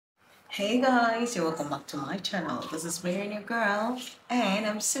Hey guys, you're welcome back to my channel. This is Mary, your girl, and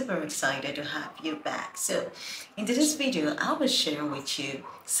I'm super excited to have you back. So, in today's video, I will share with you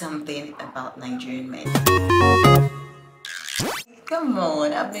something about Nigerian men. Come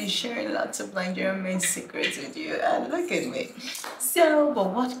on, I've been sharing lots of Nigerian men secrets with you, and look at me. So, but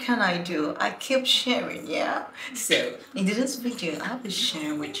what can I do? I keep sharing, yeah? So, in today's video, I'll be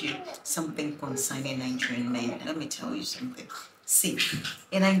sharing with you something concerning Nigerian men. Let me tell you something. See,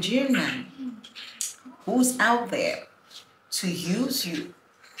 a Nigerian man who's out there to use you,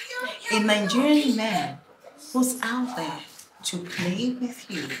 a Nigerian man who's out there to play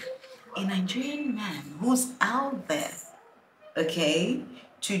with you, a Nigerian man who's out there, okay,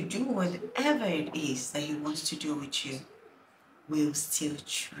 to do whatever it is that he wants to do with you, will still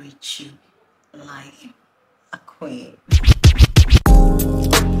treat you like a queen.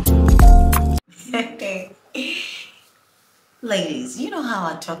 Ladies, you know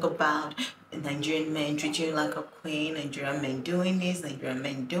how I talk about Nigerian men treating you like a queen, Nigerian men doing this, Nigerian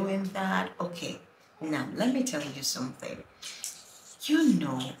men doing that. Okay, now let me tell you something. You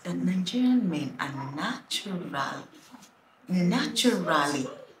know that Nigerian men are naturally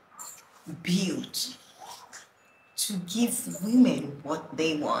built to give women what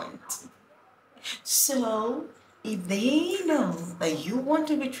they want. So, if they know that you want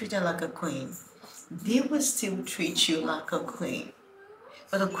to be treated like a queen, they will still treat you like a queen.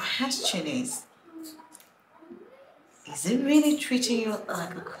 But the question is it really treating you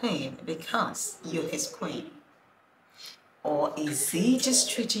like a queen because you're his queen? Or is he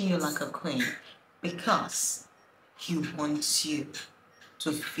just treating you like a queen because he wants you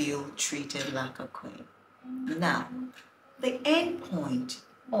to feel treated like a queen? Now, the end point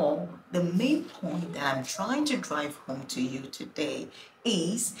or the main point that I'm trying to drive home to you today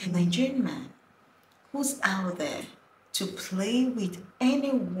is a Nigerian man who's out there to play with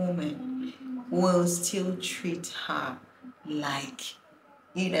any woman will still treat her like,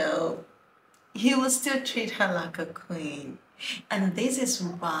 he will still treat her like a queen. And this is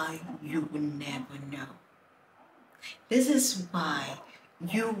why you will never know. This is why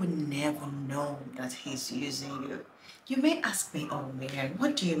you will never know that he's using you. You may ask me, oh man,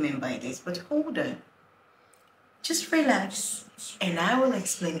 what do you mean by this? But hold on. Just relax and I will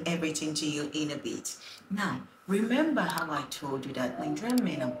explain everything to you in a bit. Now, remember how I told you that Nigerian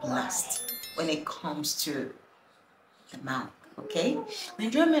men are blessed when it comes to the mouth, okay?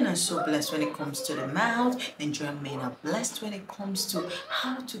 Nigerian men are so blessed when it comes to the mouth. Nigerian men are blessed when it comes to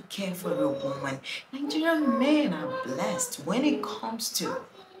how to care for a woman. Nigerian men are blessed when it comes to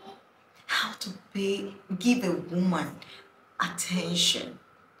how to give a woman attention,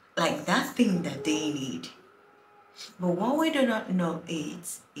 like that thing that they need. But what we do not know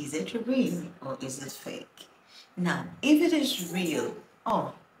is it real or is it fake? Now, if it is real,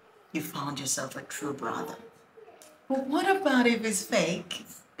 oh, you found yourself a true brother. But what about if it's fake?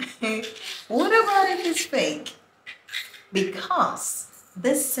 What about if it's fake? Because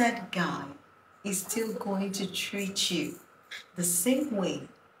this said guy is still going to treat you the same way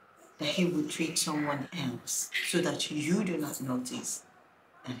that he would treat someone else so that you do not notice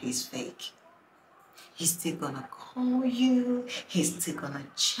that he's fake. He's still gonna call you, he's still gonna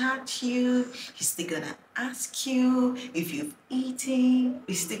chat you, he's still gonna ask you if you've eaten,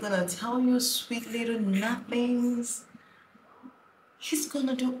 he's still gonna tell you sweet little nothings. He's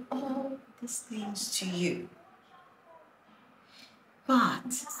gonna do all these things to you.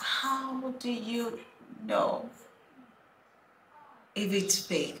 But how do you know if it's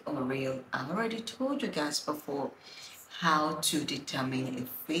fake or real? I already told you guys before how to determine a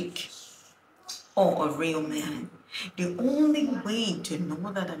fake or a real man. The only way to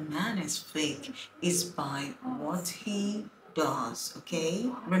know that a man is fake is by what he does,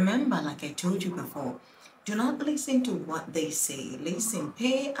 okay? Remember, like I told you before, do not listen to what they say. Listen,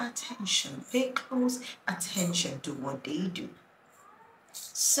 pay attention, pay close attention to what they do.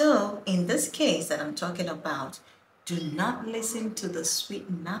 So, in this case that I'm talking about, do not listen to the sweet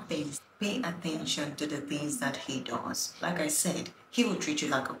nothings. Pay attention to the things that he does. Like I said, he will treat you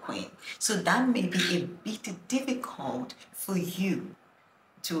like a queen. So that may be a bit difficult for you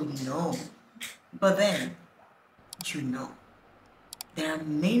to know. But then, you know. There are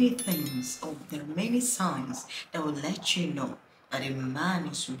many things, or there are many signs that will let you know that a man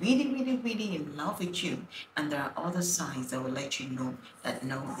is really, really, really in love with you. And there are other signs that will let you know that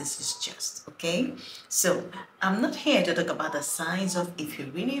no, this is just, okay? So I'm not here to talk about the signs of if he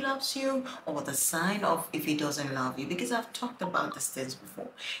really loves you or the sign of if he doesn't love you, because I've talked about these things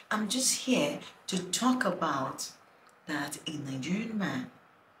before. I'm just here to talk about that a Nigerian man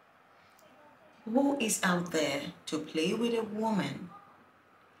who is out there to play with a woman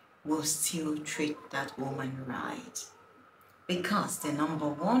will still treat that woman right. Because the number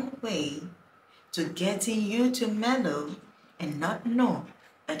one way to getting you to mellow and not know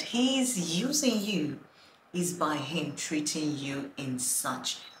that he is using you is by him treating you in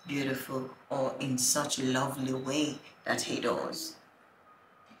such beautiful or in such lovely way that he does.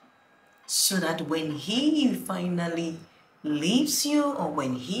 So that when he finally leaves you or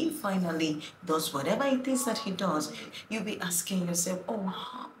when he finally does whatever it is that he does, you'll be asking yourself, oh,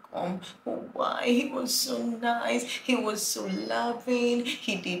 how come? Oh, why? He was so nice. He was so loving.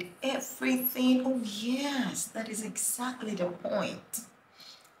 He did everything. Oh, yes, that is exactly the point.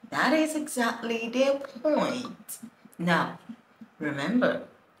 That is exactly the point. Now, remember,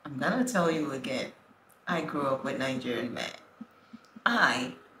 I'm gonna tell you again, I grew up with Nigerian men.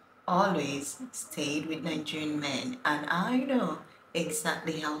 I always stayed with Nigerian men and I know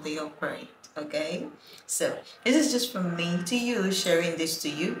exactly how they operate. Okay, so this is just from me to you, sharing this to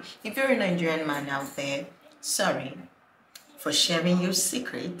you. If you're a Nigerian man out there, sorry for sharing your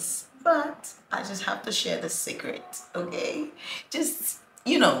secrets, but I just have to share the secret. Okay, just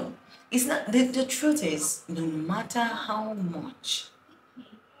it's not the truth is, no matter how much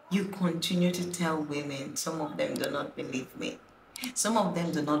you continue to tell women, some of them do not believe me. Some of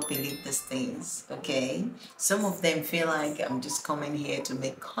them do not believe these things, okay? Some of them feel like I'm just coming here to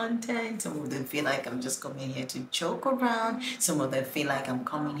make content. Some of them feel like I'm just coming here to joke around. Some of them feel like I'm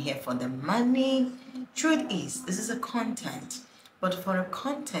coming here for the money. Truth is, this is a content. But for a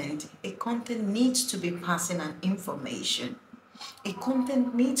content needs to be passing an information. A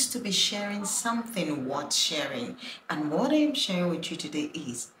content needs to be sharing something worth sharing. And what I'm sharing with you today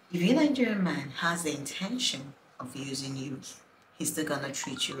is, if a Nigerian man has the intention of using you, he's still gonna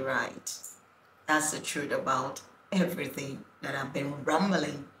treat you right. That's the truth about everything that I've been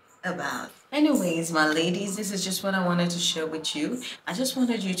rambling about. Anyways, my ladies, this is just what I wanted to share with you. I just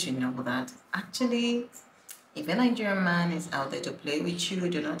wanted you to know that actually, if a Nigerian man is out there to play with you,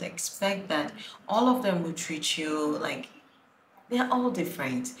 do not expect that all of them will treat you like they're all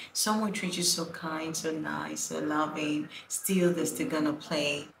different. Some will treat you so kind, so nice, so loving. Still, they're still gonna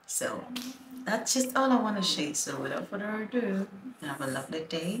play. So that's just all I want to share. So without further ado, have a lovely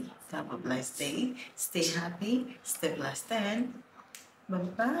day. Have a blessed day. Stay happy. Stay blessed and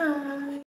bye-bye.